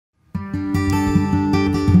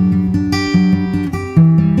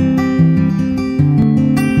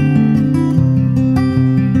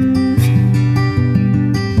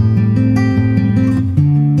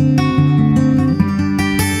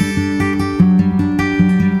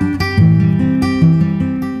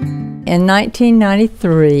in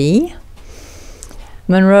 1993,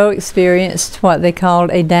 Monroe experienced what they called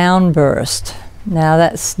a downburst. Now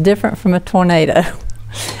that's different from a tornado.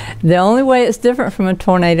 The only way it's different from a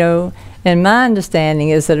tornado, in my understanding,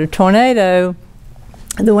 is that a tornado,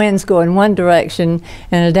 the winds go in one direction,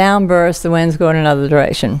 and a downburst, the winds go in another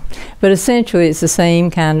direction. But essentially it's the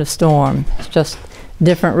same kind of storm. It's just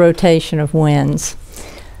different rotation of winds.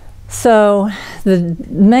 So the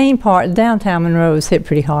main part, downtown Monroe, was hit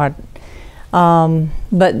pretty hard.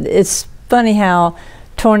 But it's funny how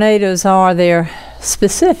tornadoes are, they're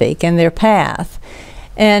specific in their path.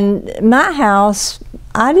 And my house,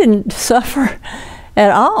 I didn't suffer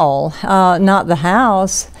at all, not the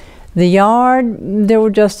house. The yard, there were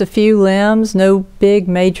just a few limbs, no big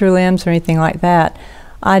major limbs or anything like that.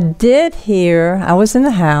 I did hear, I was in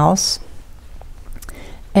the house,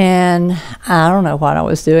 and I don't know what I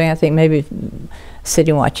was doing. I think maybe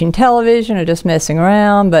sitting watching television or just messing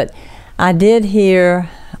around, but I did hear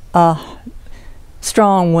a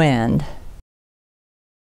strong wind.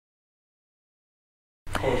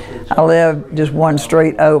 I lived just one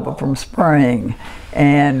street over from Spring,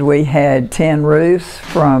 and we had 10 roofs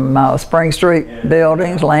from Spring Street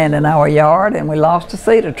buildings land in our yard, and we lost a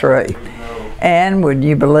cedar tree. And would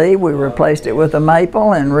you believe we replaced it with a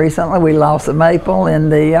maple, and recently we lost a maple in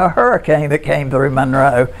the hurricane that came through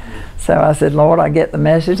Monroe. So I said, Lord, I get the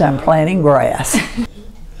message, I'm planting grass.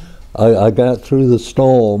 I got through the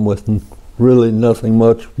storm with really nothing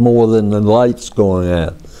much more than the lights going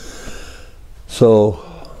out. So,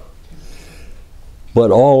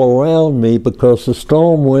 but all around me, because the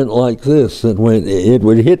storm went like this, it would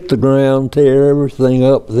hit the ground, tear everything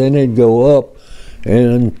up, then it'd go up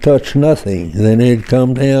and touch nothing. Then it'd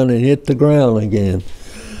come down and hit the ground again.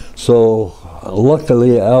 So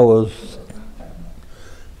luckily I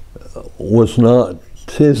was not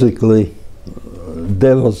physically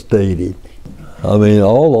devastated. I mean,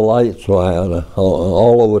 all the lights were out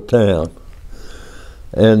all over town.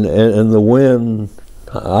 And the wind,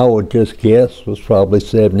 I would just guess, was probably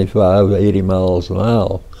 75, 80 miles an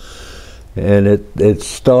hour. And it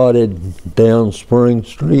started down Spring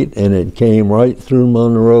Street, and it came right through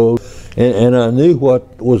Monroe. And I knew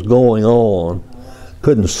what was going on.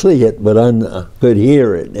 Couldn't see it, but I could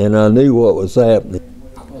hear it, and I knew what was happening.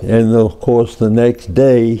 And of course, the next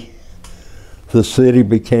day, the city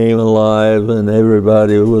became alive, and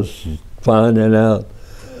everybody was finding out,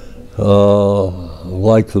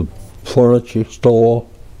 like the furniture store,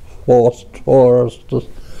 forest,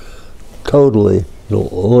 totally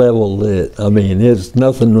leveled it. I mean,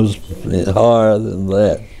 nothing was higher than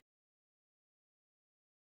that.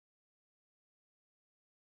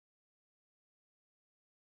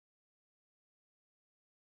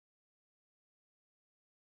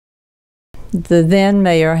 The then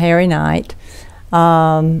mayor, Harry Knight,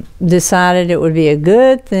 decided it would be a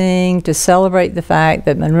good thing to celebrate the fact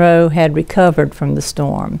that Monroe had recovered from the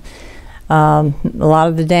storm. A lot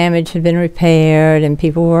of the damage had been repaired, and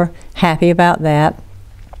people were happy about that.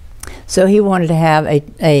 So he wanted to have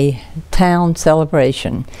a town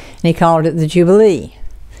celebration, and he called it the Jubilee.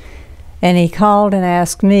 And he called and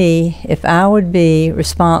asked me if I would be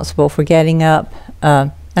responsible for getting up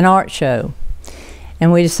an art show.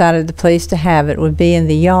 And we decided the place to have it would be in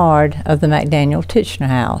the yard of the McDaniel Titchener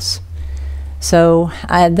House. So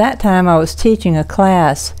at that time I was teaching a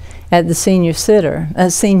class at the senior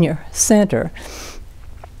center.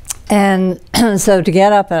 And so to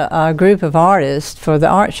get up a group of artists for the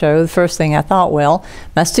art show, the first thing I thought, well,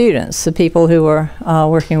 my students, the people who were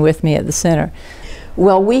working with me at the center.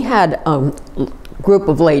 Well, we had a group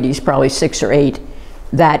of ladies, probably 6 or 8,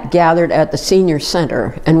 that gathered at the senior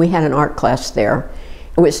center, and we had an art class there.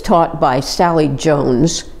 It was taught by Sally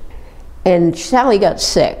Jones, and Sally got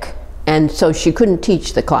sick, and so she couldn't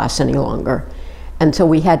teach the class any longer. And so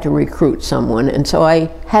we had to recruit someone, and so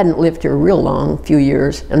I hadn't lived here real long, a few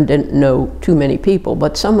years, and didn't know too many people,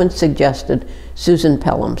 but someone suggested Susan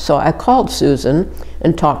Pelham. So I called Susan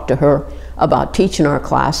and talked to her about teaching our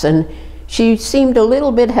class, and she seemed a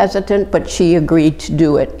little bit hesitant, but she agreed to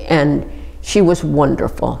do it, and she was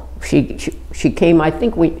wonderful. She came, I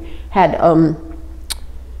think we had,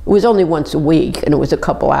 it was only once a week, and it was a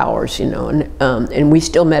couple hours, you know, and we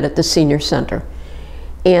still met at the senior center.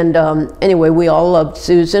 And anyway, we all loved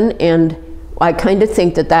Susan, and I kind of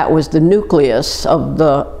think that that was the nucleus of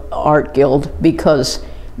the Art Guild, because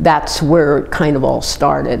that's where it kind of all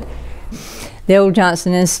started. The old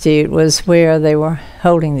Johnson Institute was where they were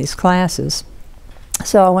holding these classes.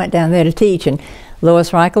 So I went down there to teach, and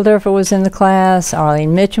Lois Reichelderfer was in the class,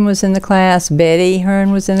 Arlene Mitchum was in the class, Betty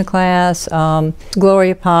Hearn was in the class,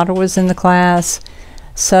 Gloria Potter was in the class.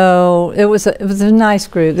 So it was a nice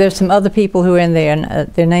group. There's some other people who are in there,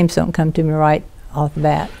 and their names don't come to me right off the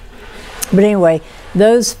bat. But anyway,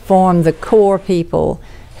 those formed the core people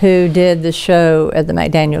who did the show at the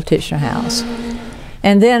McDaniel Titchener House.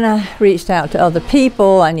 And then I reached out to other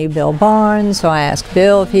people. I knew Bill Barnes, so I asked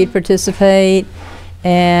Bill if he'd participate,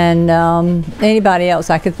 and anybody else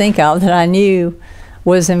I could think of that I knew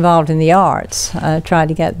was involved in the arts. I tried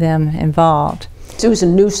to get them involved.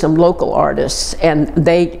 Susan knew some local artists, and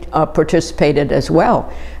they participated as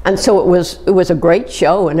well. And so it was a great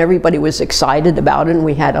show, and everybody was excited about it, and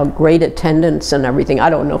we had a great attendance and everything. I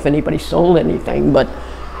don't know if anybody sold anything, but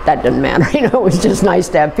that didn't matter. You know, it was just nice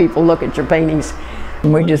to have people look at your paintings.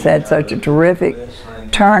 We just had such a terrific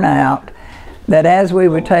turnout that as we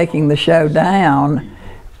were taking the show down,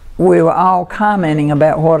 we were all commenting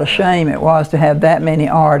about what a shame it was to have that many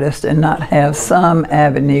artists and not have some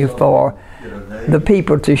avenue for the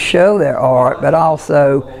people to show their art, but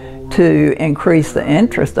also to increase the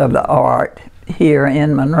interest of the art here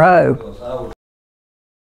in Monroe.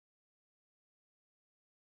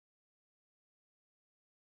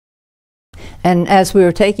 And as we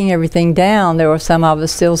were taking everything down, there were some of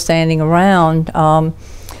us still standing around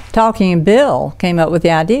talking, and Bill came up with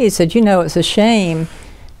the idea. He said, you know, it's a shame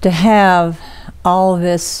to have all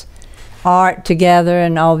this art together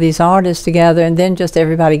and all these artists together and then just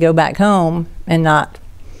everybody go back home and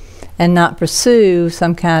not pursue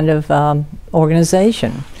some kind of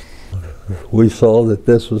organization. We saw that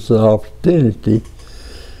this was an opportunity,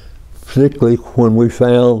 particularly when we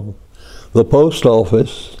found the post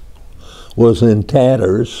office was in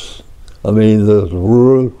tatters. I mean, the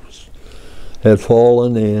roofs had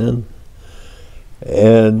fallen in,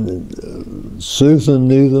 and Susan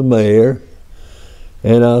knew the mayor,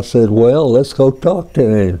 and I said, well, let's go talk to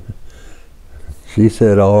him. She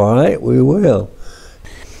said, all right, we will.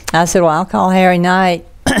 I said, well, I'll call Harry Knight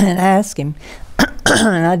and ask him.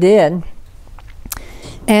 And I did.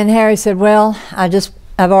 And Harry said, well,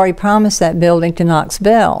 I've already promised that building to Knox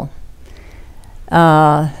Bell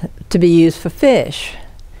to be used for FISH,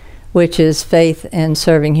 which is Faith and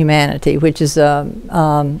Serving Humanity, which is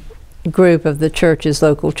a group of the churches,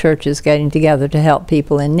 local churches, getting together to help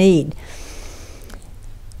people in need.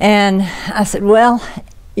 And I said, well,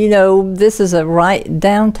 you know, this is a right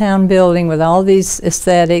downtown building with all these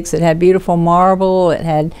aesthetics. It had beautiful marble, it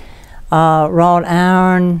had wrought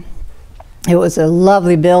iron. It was a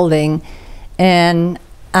lovely building, and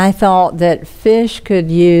I thought that FISH could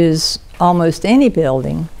use almost any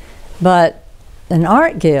building, but an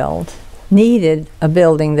art guild needed a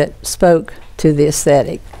building that spoke to the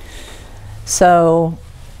aesthetic. So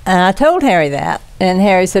I told Harry that, and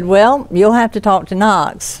Harry said, well, you'll have to talk to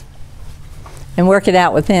Knox and work it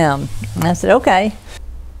out with him. And I said, okay.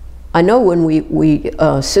 I know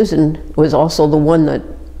when Susan was also the one that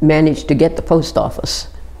managed to get the post office.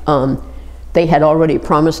 They had already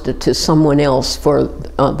promised it to someone else for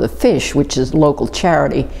the FISH, which is local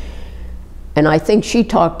charity. And I think she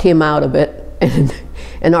talked him out of it.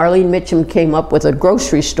 And Arlene Mitchum came up with a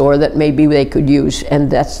grocery store that maybe they could use,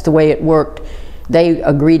 and that's the way it worked. They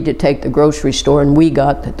agreed to take the grocery store, and we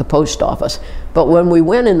got the post office. But when we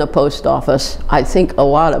went in the post office, I think a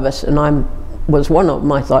lot of us, and I was one of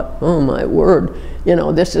them, I thought, oh my word, you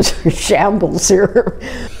know, this is shambles here.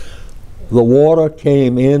 The water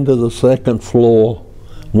came into the second floor,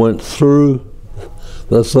 went through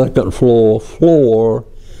the second floor,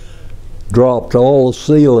 dropped all the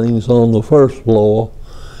ceilings on the first floor,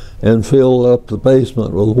 and filled up the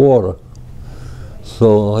basement with water.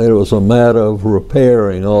 So it was a matter of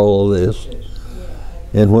repairing all of this.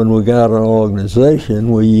 And when we got an organization,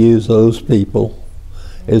 we used those people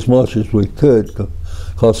as much as we could,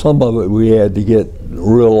 because some of it we had to get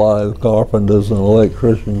real live carpenters and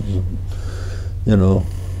electricians, and, you know,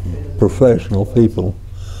 professional people.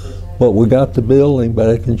 But we got the building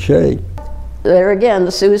back in shape. There again,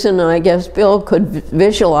 Susan and I guess Bill could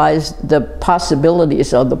visualize the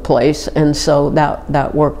possibilities of the place, and so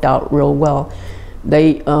that worked out real well.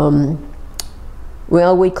 They,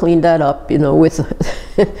 well, we cleaned that up, you know, with,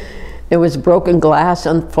 it was broken glass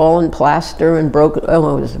and fallen plaster and broken,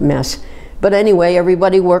 oh, it was a mess. But anyway,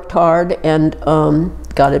 everybody worked hard and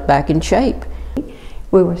got it back in shape.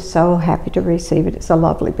 We were so happy to receive it. It's a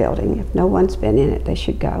lovely building. If no one's been in it, they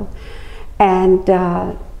should go. And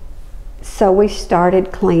so we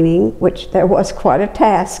started cleaning, which there was quite a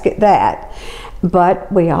task at that.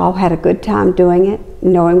 But we all had a good time doing it,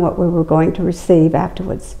 knowing what we were going to receive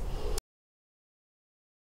afterwards.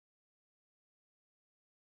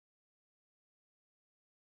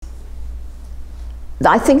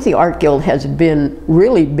 I think the Art Guild has been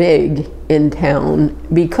really big in town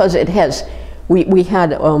because it has, We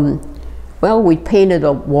had, well, we painted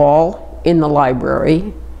a wall in the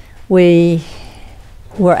library. We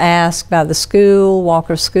were asked by the school,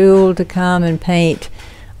 Walker School, to come and paint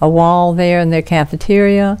a wall there in their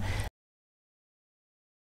cafeteria.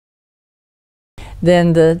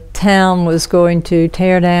 Then the town was going to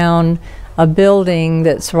tear down a building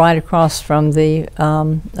that's right across from the,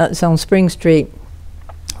 it's on Spring Street,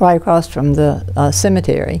 right across from the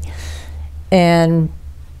cemetery. And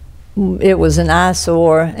it was an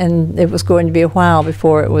eyesore, and it was going to be a while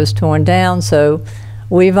before it was torn down, so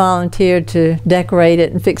we volunteered to decorate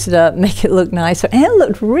it and fix it up, make it look nicer, and it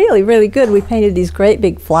looked really, really good. We painted these great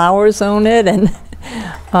big flowers on it, and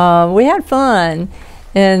we had fun.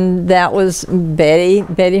 And that was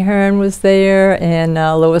Betty Hearn was there, and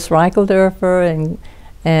Lois Reichelderfer,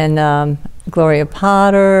 and Gloria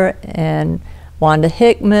Potter, and Wanda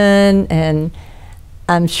Hickman, and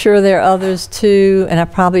I'm sure there are others too, and I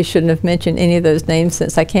probably shouldn't have mentioned any of those names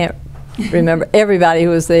since I can't remember everybody who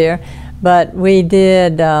was there. But we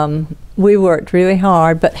did, we worked really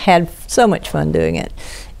hard, but had so much fun doing it.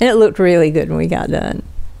 And it looked really good when we got done.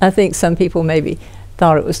 I think some people maybe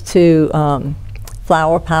thought it was too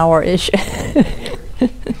flower power-ish.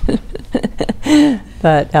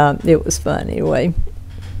 But it was fun anyway.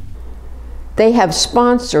 They have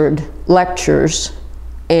sponsored lectures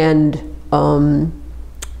and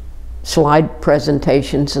slide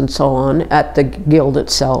presentations and so on at the Guild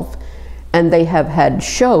itself. And they have had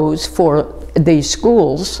shows for the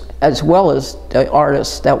schools as well as the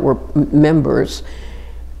artists that were members.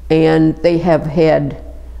 And they have had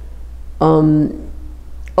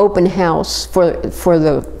open house for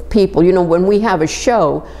the people. You know, when we have a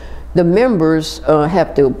show, the members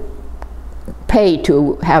have to pay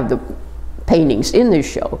to have the paintings in the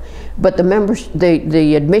show, but the members,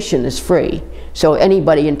 the admission is free. So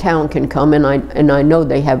anybody in town can come, and I know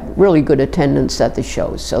they have really good attendance at the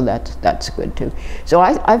shows, so that's good too. So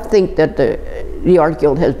I think that the Art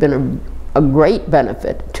Guild has been a great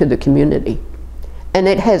benefit to the community, and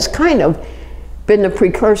it has kind of been the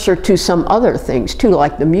precursor to some other things too,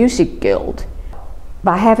 like the Music Guild.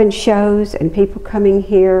 By having shows and people coming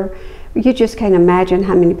here, you just can't imagine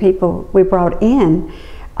how many people we brought in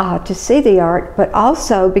to see the art, but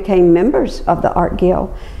also became members of the Art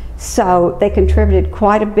Guild. So they contributed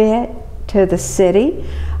quite a bit to the city.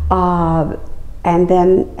 And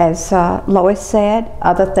then, as Lois said,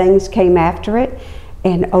 other things came after it,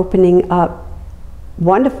 and opening up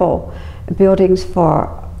wonderful buildings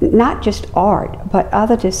for not just art, but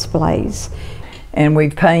other displays. And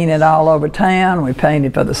we've painted all over town. We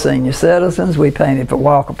painted for the senior citizens. We painted for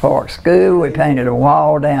Walker Park School. We painted a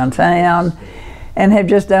wall downtown, and have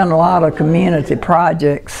just done a lot of community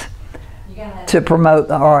projects to promote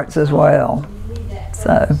the arts as well.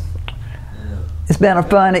 So it's been a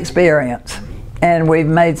fun experience, and we've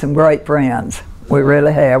made some great friends. We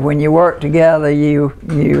really have. When you work together, you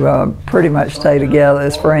pretty much stay together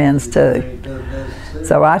as friends too.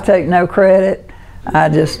 So I take no credit. I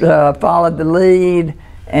just followed the lead,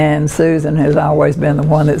 and Susan has always been the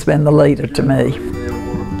one that's been the leader to me.